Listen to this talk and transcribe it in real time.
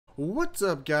What's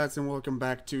up, guys, and welcome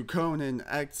back to Conan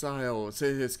Exiles.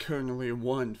 It is currently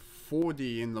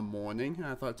 1:40 in the morning.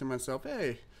 I thought to myself,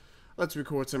 hey, let's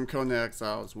record some Conan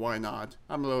Exiles. Why not?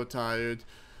 I'm a little tired.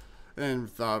 And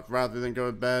thought, rather than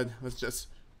go to bed, let's just...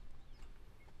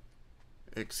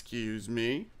 Excuse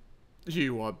me?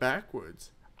 You are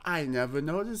backwards. I never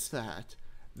noticed that.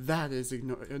 That is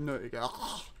annoying.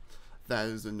 That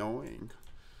is annoying.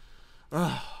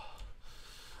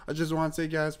 I just want to say,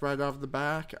 guys, right off the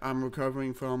back, I'm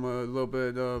recovering from a little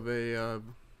bit of a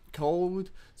cold,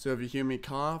 so if you hear me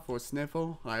cough or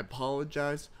sniffle, I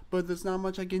apologize, but there's not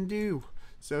much I can do,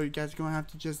 so you guys are going to have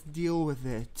to just deal with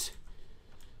it.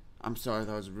 I'm sorry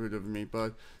that was rude of me,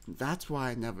 but that's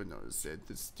why I never noticed it.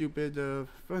 The stupid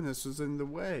furnace was in the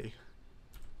way.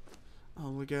 Oh,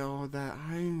 look at all that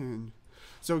iron.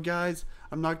 So, guys,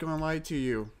 I'm not going to lie to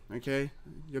you, okay?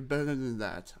 You're better than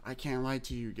that. I can't lie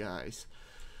to you guys.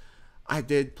 I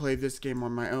did play this game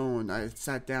on my own. I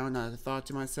sat down and I thought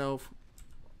to myself,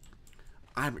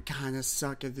 I kind of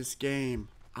suck at this game.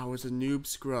 I was a noob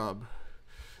scrub.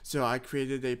 So I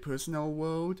created a personal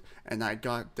world and I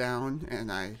got down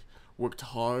and I worked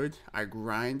hard. I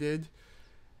grinded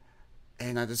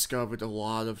and I discovered a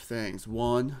lot of things.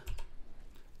 One,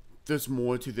 there's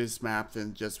more to this map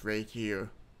than just right here.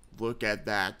 Look at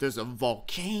that. There's a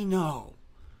volcano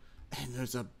and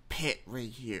there's a pit right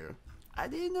here. I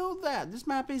didn't know that. This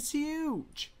map is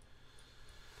huge.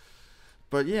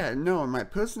 But yeah, no, in my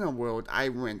personal world, I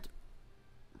went...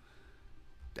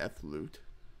 Death loot?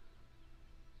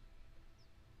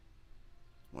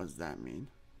 What does that mean?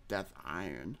 Death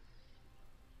iron?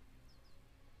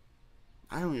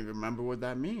 I don't even remember what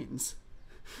that means.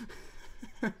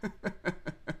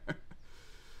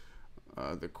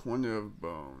 The corner of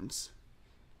bones.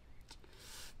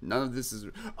 None of this is...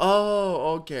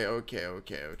 Oh, okay.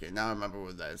 Now I remember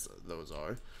what those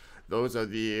are. Those are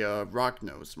the rock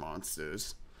nose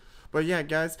monsters. But yeah,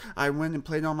 guys, I went and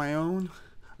played on my own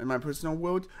in my personal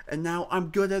world, and now I'm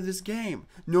good at this game.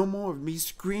 No more of me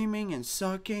screaming and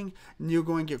sucking, and you're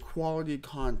going to get quality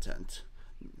content.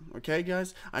 Okay,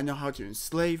 guys? I know how to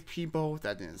enslave people.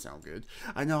 That didn't sound good.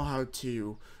 I know how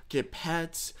to get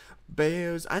pets,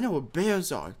 bears. I know what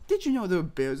bears are. Did you know there were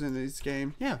bears in this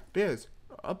game? Yeah, bears.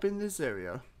 Up in this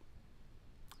area.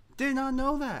 Did not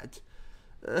know that.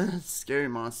 Scary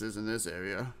monsters in this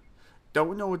area.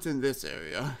 Don't know what's in this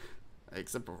area.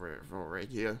 Except for right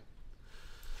here.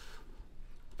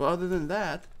 But other than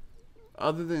that,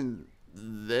 other than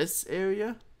this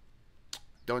area,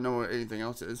 don't know what anything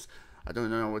else is. I don't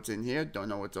know what's in here. Don't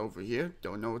know what's over here.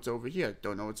 Don't know what's over here.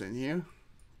 Don't know what's in here.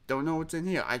 Don't know what's in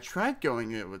here. I tried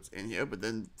going in what's in here, but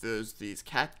then there's these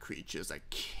cat creatures that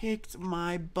kicked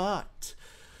my butt.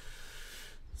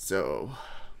 So,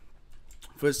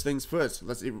 first things first,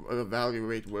 let's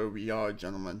evaluate where we are,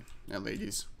 gentlemen and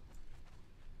ladies.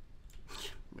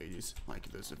 Ladies,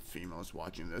 like there's females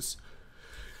watching this.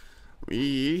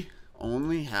 We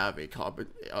only have a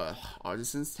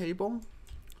artisan's table,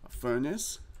 a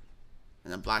furnace,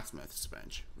 and a blacksmith's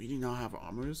bench. We do not have an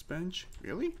armorer's bench?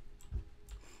 Really?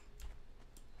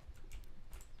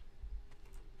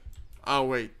 Oh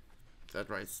wait, that's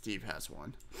right, Steve has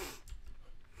one.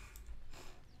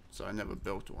 So I never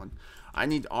built one. I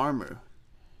need armor.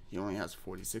 He only has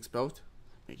 46 built.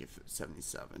 Make it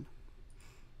 77.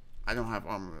 I don't have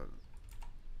armor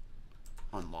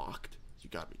unlocked. You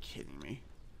gotta be kidding me.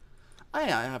 Oh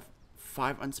yeah, I have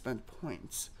 5 unspent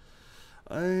points.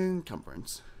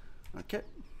 Encumbrance. Okay.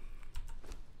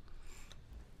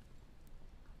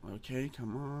 Okay,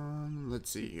 come on. Let's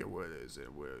see here. Where is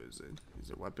it? Where is it? Is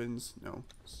it weapons? No.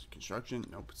 Construction?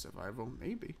 Nope. Survival?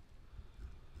 Maybe.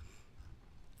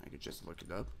 I could just look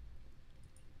it up.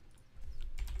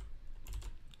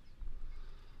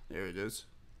 There it is.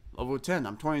 Level 10.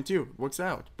 I'm 22. Works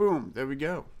out. Boom. There we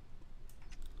go.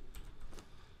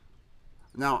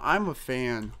 Now, I'm a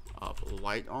fan of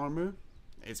light armor.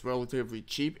 It's relatively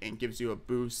cheap and gives you a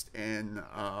boost in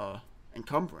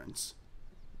encumbrance.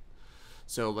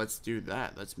 So let's do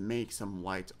that. Let's make some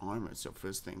light armor. So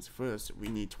first things first, we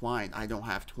need twine. I don't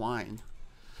have twine.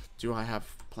 Do I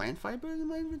have plant fiber in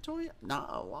my inventory? Not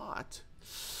a lot.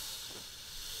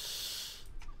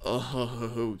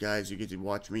 Oh, guys, you get to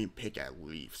watch me pick at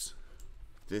leaves.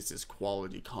 This is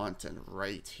quality content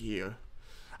right here.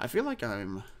 I feel like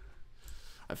I'm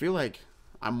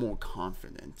more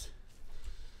confident.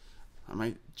 I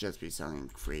might just be sounding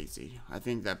crazy. I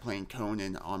think that playing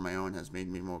Conan on my own has made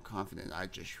me more confident. I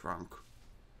just shrunk.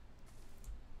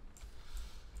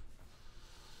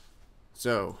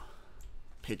 So,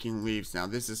 picking leaves. Now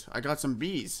this is, I got some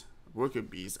bees. worker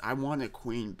bees. I want a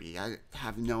queen bee. I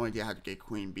have no idea how to get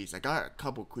queen bees. I got a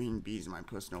couple queen bees in my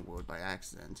personal world by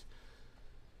accident.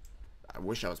 I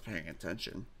wish I was paying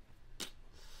attention.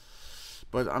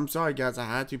 But I'm sorry guys, I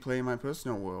had to play in my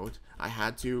personal world. I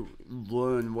had to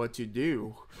learn what to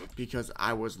do because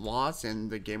I was lost and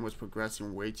the game was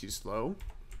progressing way too slow.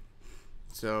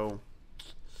 So,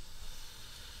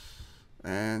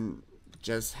 and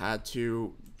just had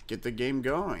to get the game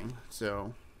going.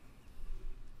 So,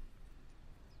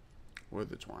 where's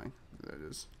the twine? There it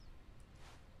is.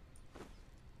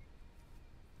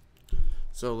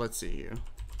 So let's see here.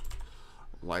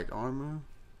 Light armor.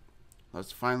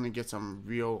 Let's finally get some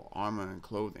real armor and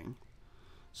clothing.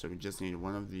 So we just need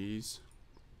one of these.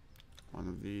 One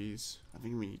of these. I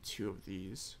think we need 2 of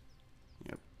these.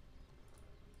 Yep.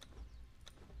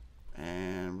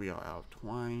 And we are out of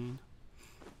twine.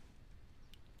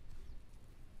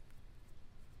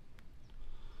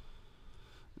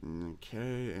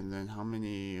 Okay, and then how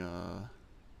many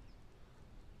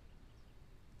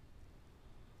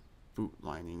boot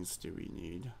linings do we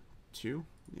need? 2?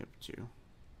 Yep, 2.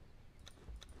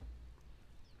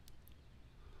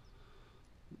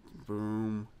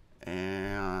 Boom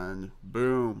and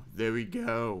boom. There we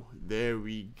go. There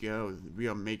we go. We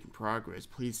are making progress.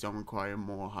 Please don't require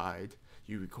more hide.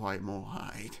 You require more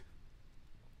hide.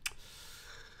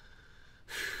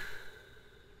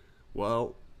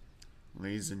 Well,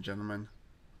 ladies and gentlemen,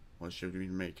 what should we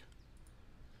make?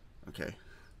 Okay.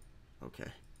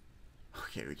 Okay.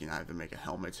 Okay, we can either make a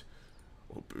helmet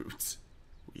or boots.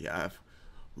 We have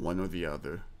one or the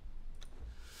other.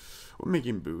 We're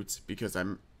making boots because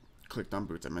I'm clicked on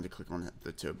boots. I meant to click on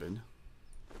the turban.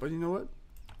 But you know what?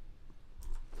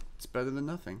 It's better than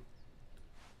nothing.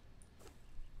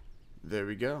 There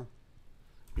we go.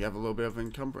 We have a little bit of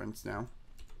encumbrance now.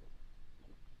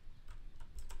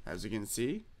 As you can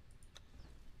see,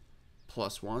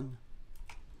 +1.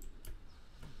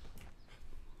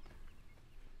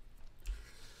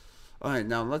 Alright,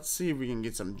 now let's see if we can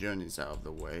get some journeys out of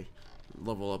the way.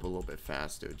 Level up a little bit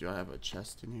faster. Do I have a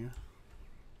chest in here?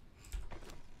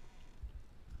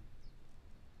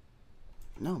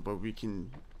 No, but we can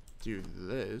do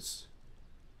this.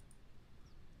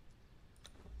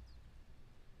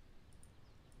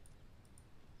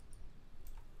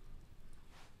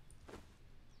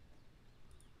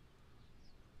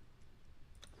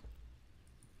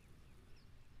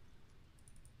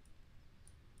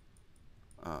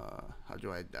 How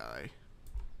do I die?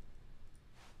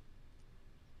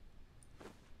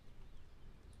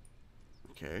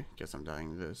 Okay, guess I'm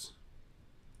dying this.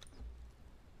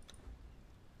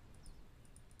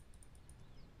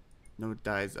 No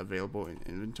dyes available in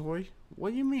inventory? What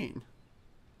do you mean?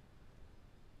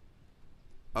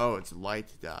 Oh, it's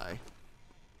light dye.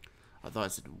 I thought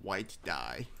it said white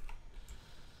dye.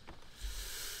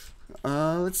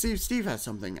 Let's see if Steve has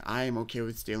something. I am okay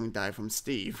with stealing dye from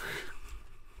Steve.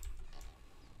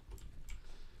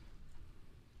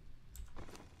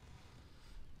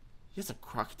 He has a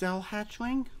crocodile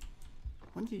hatchling?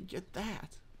 When did you get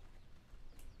that?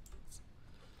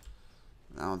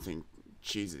 I don't think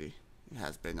Cheesy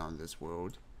has been on this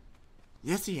world.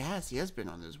 Yes, he has. He has been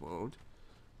on this world.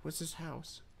 What's his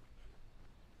house?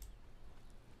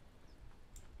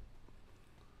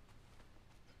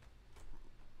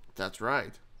 That's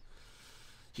right.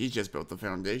 He just built the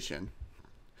foundation.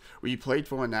 We played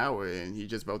for an hour and he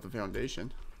just built the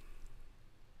foundation.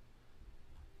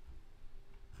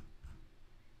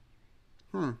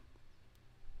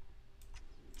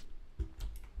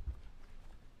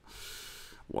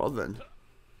 Well then.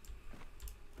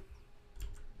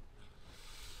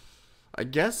 I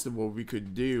guess what we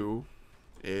could do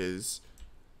is...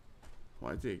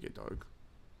 Why did it get dark?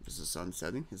 Is the sun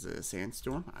setting? Is it a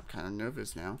sandstorm? I'm kind of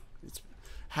nervous now.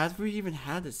 Have we even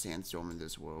had a sandstorm in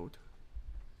this world?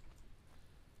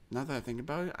 Now that I think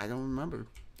about it, I don't remember.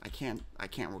 I can't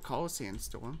recall a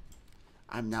sandstorm.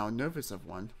 I'm now nervous of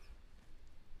one.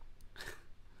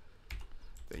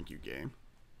 Thank you, game,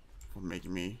 for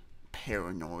making me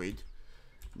paranoid,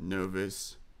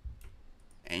 nervous,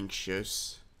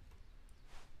 anxious.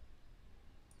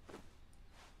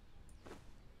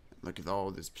 Look at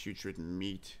all this putrid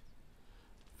meat.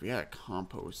 If we had a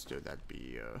composter, that'd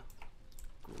be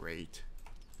great.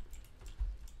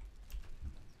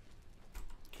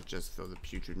 Could just throw the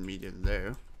putrid meat in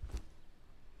there.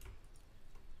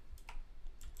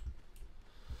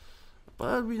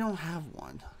 But we don't have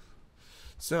one.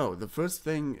 So the first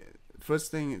thing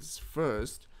is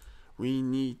first, we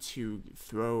need to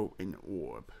throw an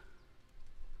orb.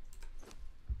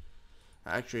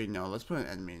 Actually, no, let's put an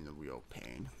enemy in the real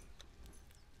pain.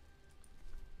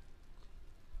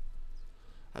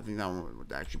 I think that one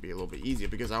would actually be a little bit easier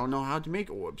because I don't know how to make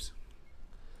orbs.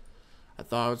 I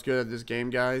thought I was good at this game,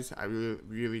 guys. I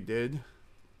really did.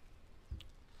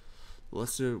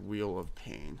 Lesser Wheel of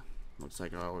Pain. Looks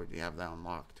like I already have that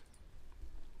unlocked.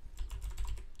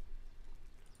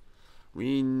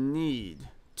 We need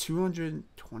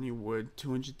 220 wood,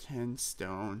 210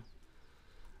 stone,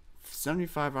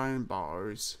 75 iron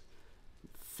bars,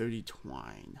 30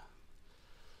 twine.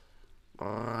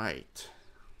 Alright.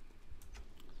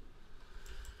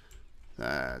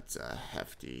 That's a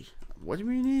hefty. What do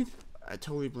we need? I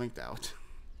totally blinked out.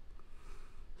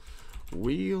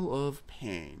 Wheel of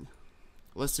Pain.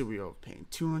 Let's do Wheel of Pain.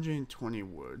 220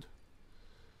 wood.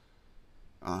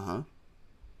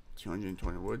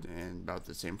 220 wood and about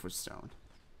the same for stone.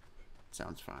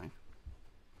 Sounds fine.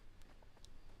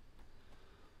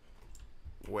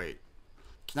 Wait.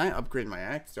 Can I upgrade my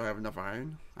axe? Do I have enough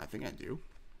iron? I think I do.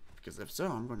 Because if so,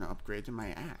 I'm going to upgrade to my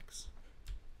axe.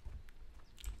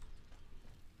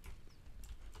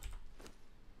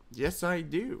 Yes, I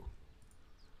do.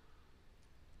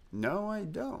 No, I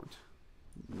don't.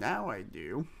 Now I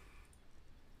do.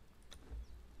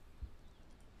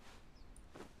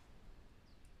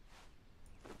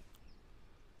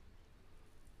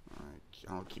 Alright,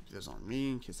 I'll keep this on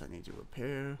me in case I need to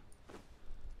repair.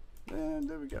 And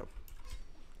there we go.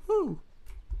 Woo!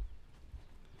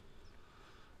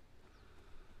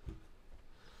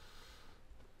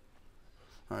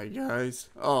 Alright, guys.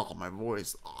 Oh, my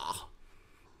voice. Oh.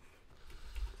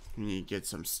 We need to get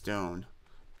some stone.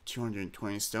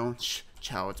 220 stone?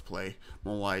 Child's play.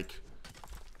 More like...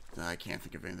 I can't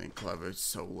think of anything clever. It's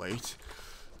so late.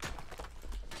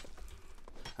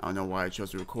 I don't know why I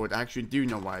chose to record. I actually do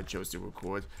know why I chose to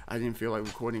record. I didn't feel like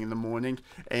recording in the morning.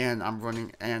 And I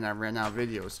ran out of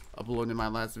videos. Uploading my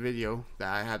last video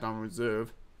that I had on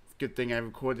reserve. Good thing I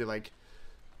recorded like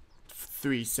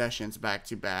 3 sessions back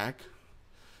to back.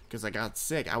 Because I got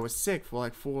sick. I was sick for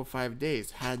like 4 or 5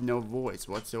 days. Had no voice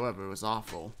whatsoever. It was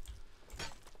awful.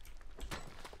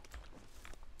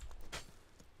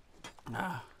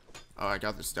 Oh, I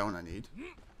got the stone I need.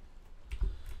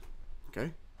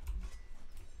 Okay.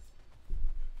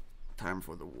 Time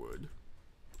for the wood.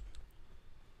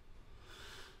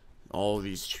 All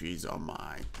these trees are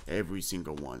mine. Every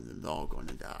single one of them. They're all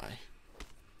gonna die.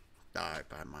 Die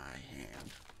by my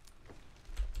hand.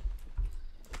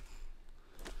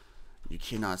 You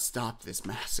cannot stop this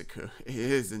massacre. It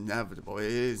is inevitable.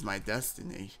 It is my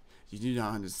destiny. You do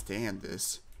not understand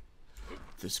this.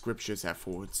 The scriptures have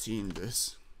foreseen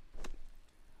this.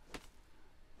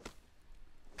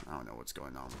 I don't know what's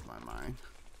going on with my mind.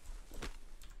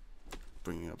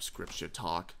 Bringing up scripture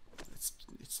talk.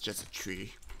 It's just a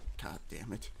tree. God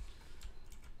damn it.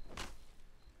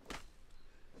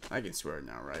 I can swear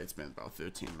now, right? It's been about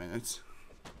 13 minutes.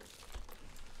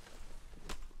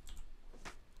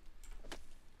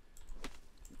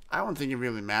 I don't think it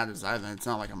really matters either. It's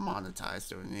not like I'm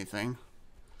monetized or anything.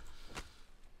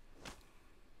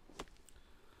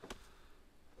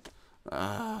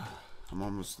 I'm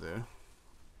almost there.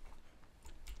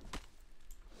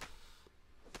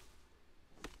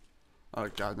 Oh,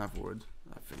 got enough wood.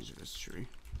 I finished this tree.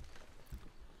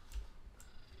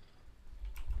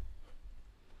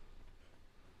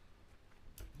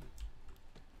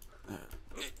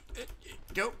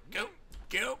 Go, go,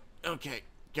 go. Okay,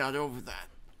 got over that.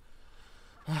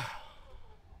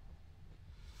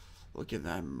 Look at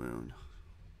that moon.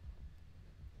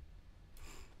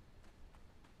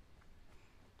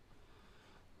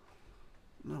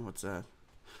 No, what's that?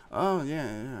 Oh,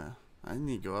 yeah. I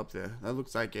need to go up there. That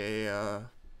looks like a,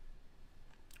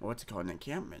 what's it called? An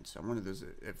encampment. I wonder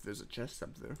if there's a chest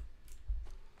up there.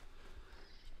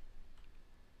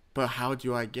 But how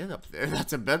do I get up there?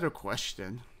 That's a better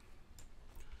question.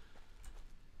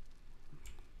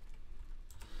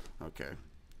 Okay,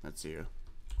 let's see here.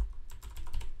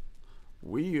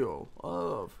 Wheel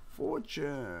of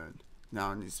Fortune.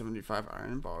 Now I need 75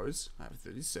 iron bars. I have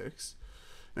 36.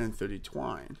 And 30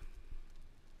 twine.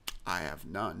 I have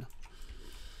none.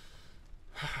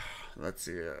 Let's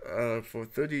see. For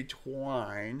 30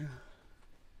 twine,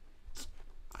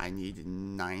 I need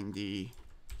 90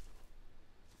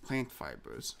 plant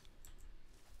fibers.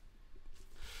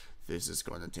 This is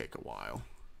going to take a while.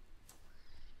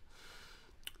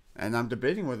 And I'm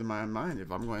debating whether in my mind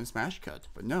if I'm going to smash cut.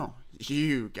 But no,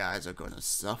 you guys are going to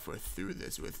suffer through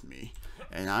this with me.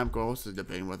 And I'm also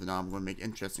debating whether or not I'm going to make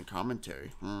interesting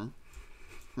commentary. Am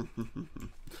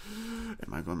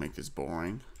I going to make this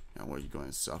boring? Or are you going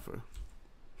to suffer?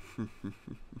 There's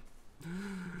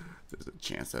a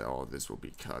chance that all of this will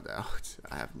be cut out.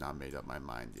 I have not made up my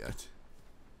mind yet.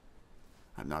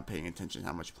 I'm not paying attention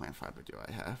how much plant fiber do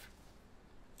I have.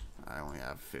 I only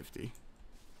have 50.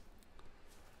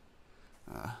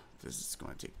 This is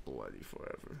going to take bloody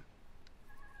forever.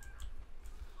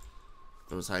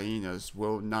 Those hyenas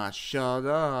will not shut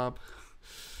up.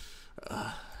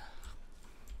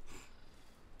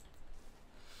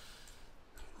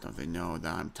 Don't they know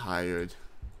that I'm tired,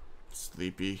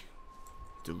 sleepy,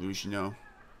 delusional?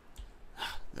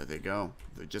 There they go.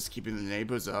 They're just keeping the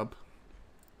neighbors up.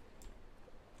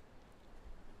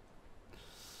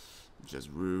 Just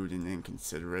rude and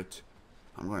inconsiderate.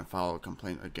 I'm going to file a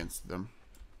complaint against them.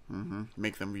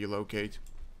 Make them relocate.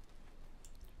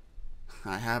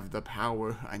 I have the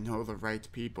power. I know the right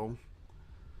people.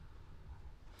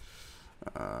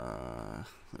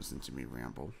 Listen to me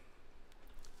ramble.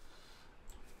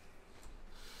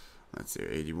 Let's see,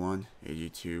 81,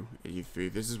 82, 83.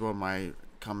 This is what my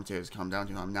commentators come down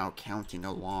to. I'm now counting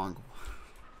along.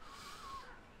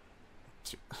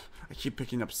 I keep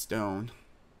picking up stone.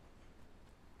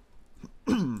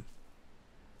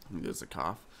 There's a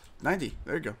cough. 90.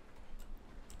 There you go.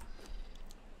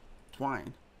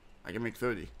 Twine. I can make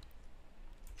 30.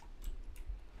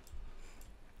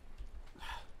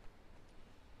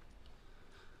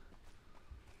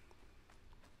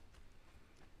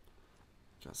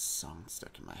 Got a song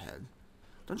stuck in my head.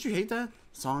 Don't you hate that?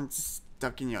 Songs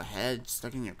stuck in your head,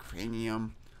 stuck in your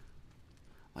cranium.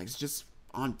 Like it's just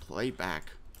on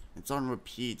playback. It's on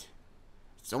repeat.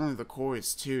 It's only the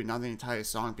chorus too, not the entire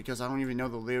song, because I don't even know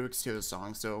the lyrics to the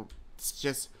song, so it's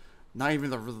just not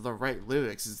even the right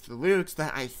lyrics. It's the lyrics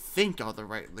that I think are the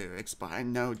right lyrics, but I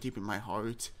know deep in my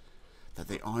heart that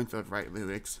they aren't the right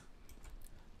lyrics.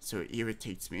 So it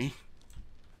irritates me.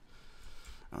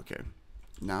 Okay,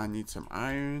 now I need some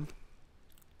iron.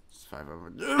 It's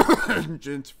 500.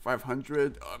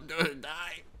 500. I'm gonna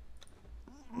die.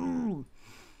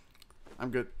 I'm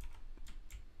good.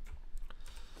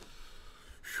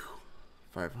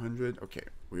 500. Okay,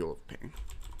 Wheel of Pain.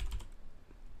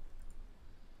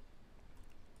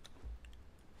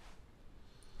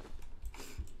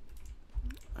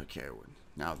 Okay,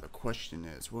 now the question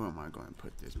is, where am I going to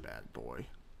put this bad boy?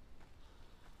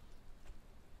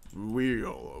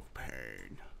 Wheel of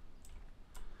Pain.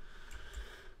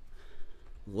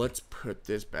 Let's put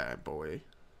this bad boy.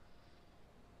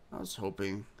 I was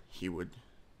hoping he would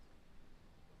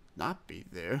not be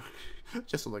there.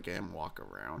 Just to look at him walk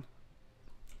around.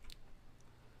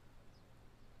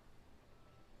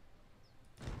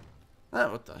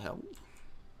 Oh, what the hell?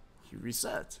 He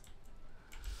reset.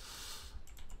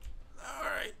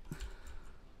 Alright.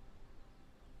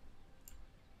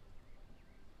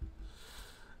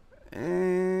 And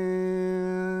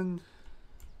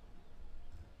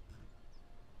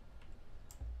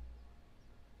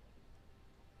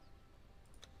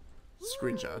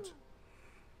screenshot.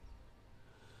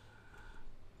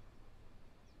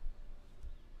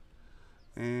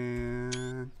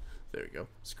 And there we go.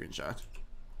 Screenshot.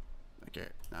 Okay,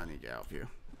 now I need to get out of here.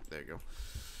 There you go.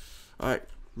 Alright,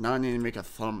 now I need to make a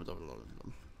thumb of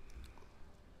them.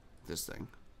 This thing.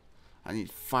 I need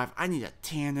 5. I need a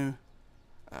tanner.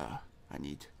 I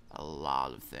need a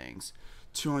lot of things.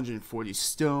 240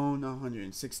 stone,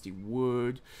 160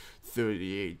 wood,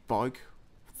 38 bark.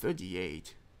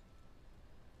 38?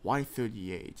 Why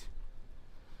 38?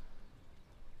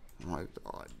 What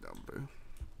odd number.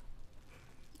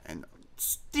 And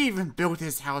Steven built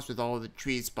his house with all the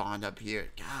trees spawned up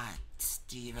here. God,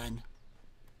 Steven.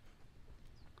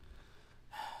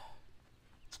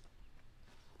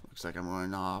 Looks like I'm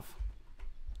running off.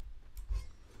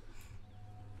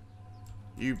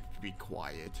 You be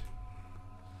quiet.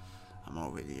 I'm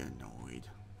already annoyed.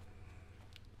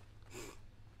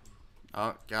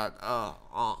 Oh, God.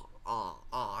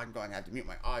 I'm going to have to mute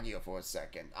my audio for a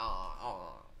second.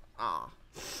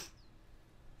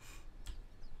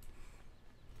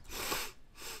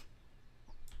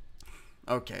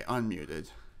 Okay,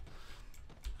 unmuted.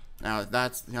 Now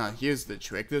here's the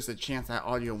trick. There's a chance that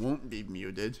audio won't be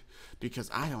muted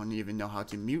because I don't even know how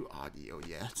to mute audio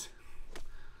yet.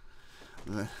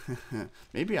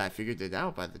 Maybe I figured it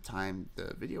out by the time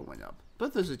the video went up,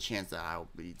 but there's a chance that I'll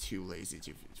be too lazy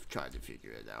to try to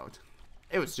figure it out.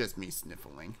 It was just me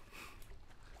sniffling.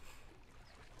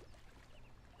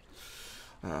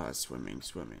 Swimming.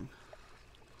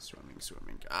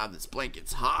 God, this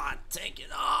blanket's hot. Take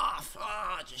it off.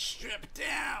 Just strip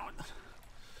down.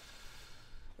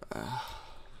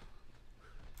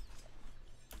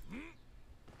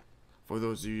 For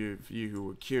those of you who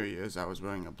were curious, I was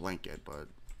wearing a blanket, but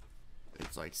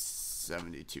it's like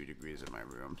 72 degrees in my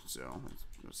room, so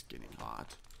it was getting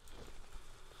hot.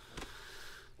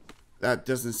 That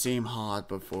doesn't seem hot,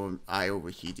 but I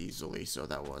overheat easily, so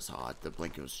that was hot. The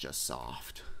blanket was just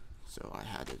soft. So I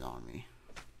had it on me.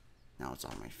 Now it's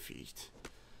on my feet.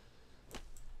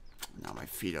 Now my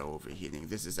feet are overheating.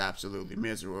 This is absolutely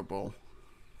miserable.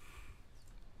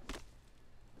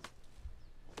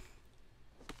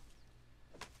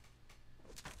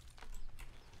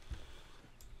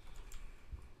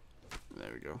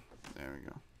 There we go. There we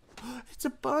go. It's a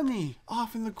bunny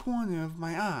off in the corner of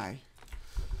my eye.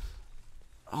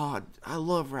 Oh, I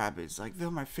love rabbits. Like, they're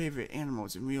my favorite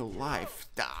animals in real life.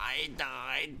 Die,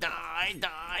 die, die,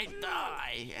 die,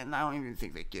 die. And I don't even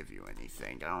think they give you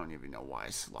anything. I don't even know why I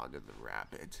slaughtered the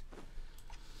rabbit.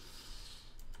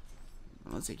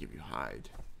 Unless they give you hide.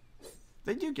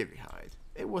 They do give you hide.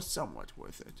 It was somewhat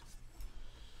worth it.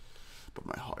 But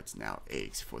my heart now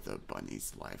aches for the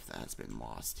bunny's life that has been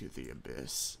lost to the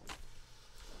abyss.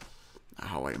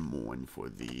 How I mourn for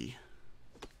thee.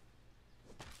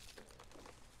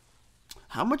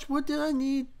 How much wood did I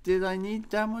need? Did I need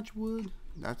that much wood?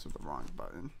 That's the wrong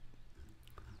button.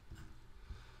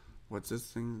 What's this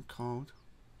thing called?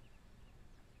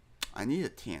 I need a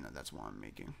tanner. That's what I'm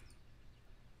making.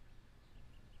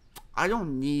 I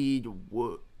don't need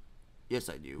wood. Yes,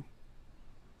 I do.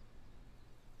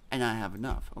 And I have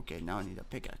enough. Okay, now I need a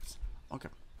pickaxe. Okay.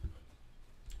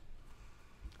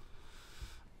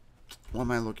 What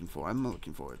am I looking for? I'm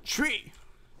looking for a tree.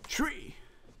 Tree.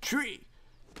 Tree.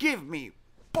 Give me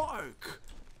bark.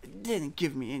 It didn't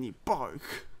give me any bark.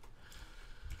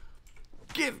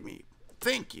 Give me.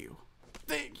 Thank you.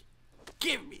 Thank you.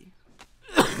 Give me.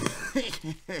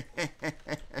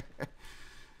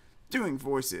 Doing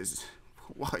voices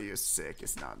while you're sick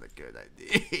is not a good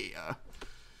idea.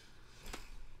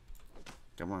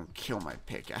 I want to kill my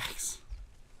pickaxe.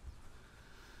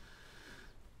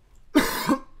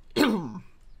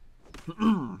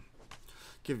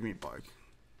 Give me bark.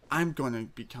 I'm gonna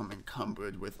become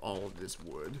encumbered with all of this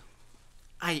wood.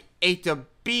 I ate a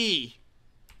bee.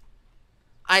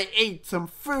 I ate some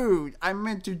food. I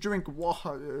meant to drink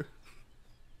water.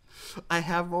 I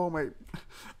have I'm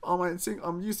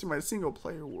using my single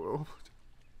player world.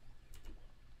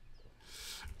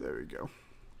 There we go.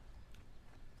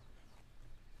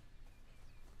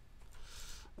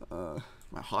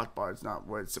 My hotbar is not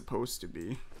what it's supposed to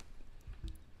be.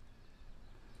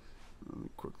 Let me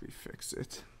quickly fix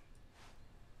it.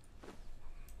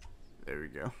 There we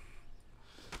go.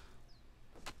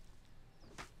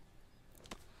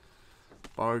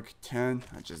 Bark 10.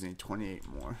 I just need 28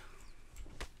 more.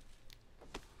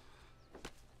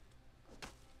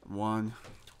 1,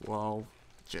 12.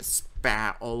 Just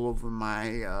spat all over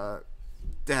my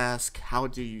desk. How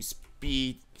do you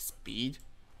speed? Speed?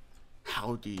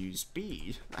 How do you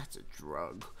speed? That's a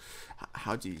drug.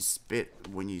 How do you spit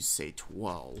when you say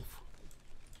 12?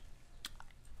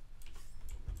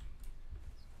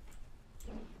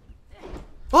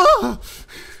 Ah!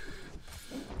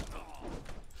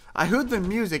 I heard the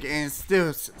music and it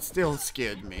still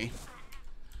scared me.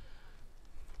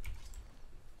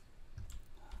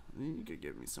 You could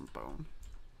give me some bone.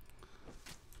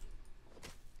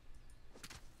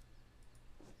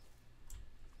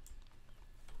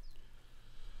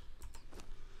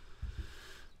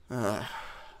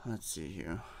 Let's see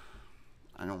here.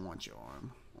 I don't want your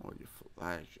arm or your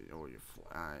flag or your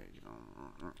flag.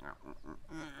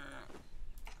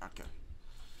 Okay.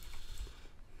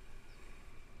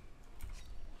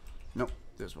 Nope,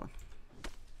 this one.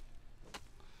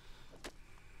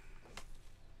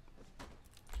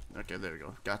 Okay, there we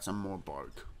go. Got some more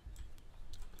bark.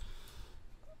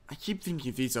 I keep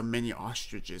thinking these are mini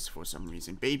ostriches for some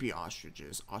reason. Baby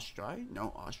ostriches. Ostri?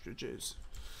 No, ostriches.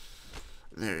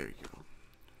 There you go.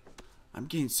 I'm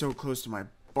getting so close to my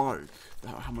bark.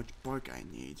 How much bark I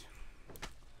need.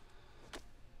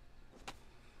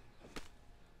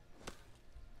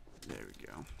 There we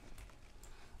go.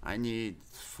 I need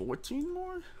 14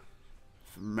 more?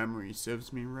 If memory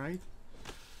serves me right.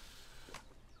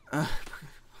 I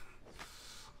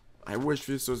wish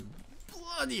this was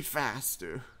bloody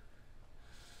faster.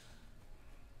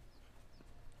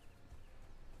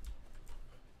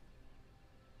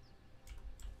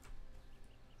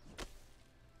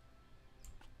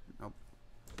 Nope.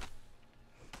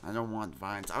 I don't want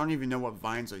vines. I don't even know what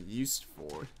vines are used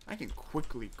for. I can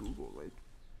quickly Google it.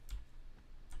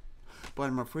 But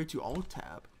I'm afraid to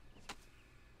alt-tab.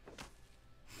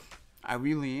 I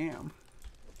really am.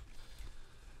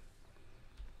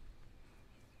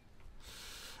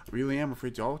 I really am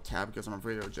afraid to alt-tab because I'm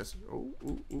afraid it'll just... Oh,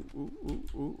 ooh, ooh, ooh, ooh,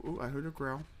 ooh, ooh. I heard a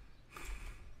growl.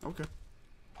 Okay.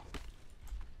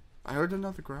 I heard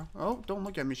another growl. Oh, don't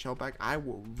look at me, Shellback. I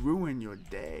will ruin your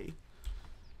day.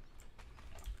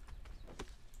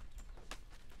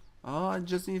 Oh, I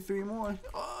just need 3 more.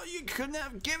 Oh, Oh, you couldn't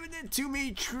have given it to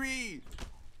me, tree.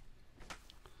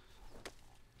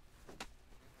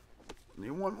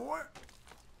 Need one more.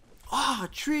 Ah,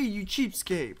 tree, you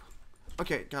cheapskate.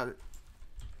 Okay, got it.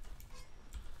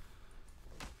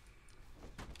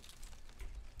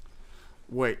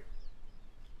 Wait,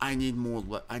 I need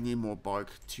more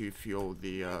bark to fuel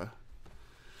the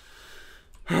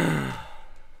the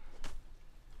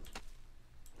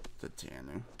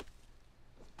tanner.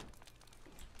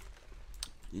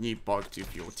 You need bark to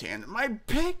fuel tanner. My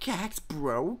pickaxe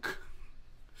broke.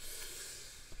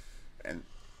 And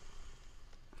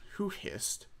who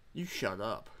hissed? You shut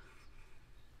up.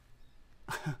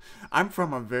 I'm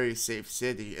from a very safe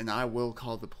city, and I will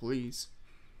call the police.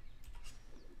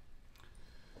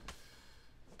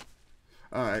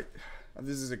 Alright,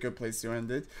 this is a good place to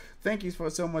end it. Thank you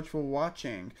so much for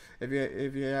watching. If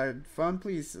you had fun,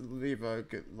 please leave a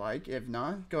good like. If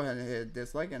not, go ahead and hit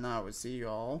dislike, and I will see you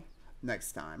all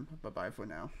next time. Bye-bye for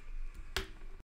now.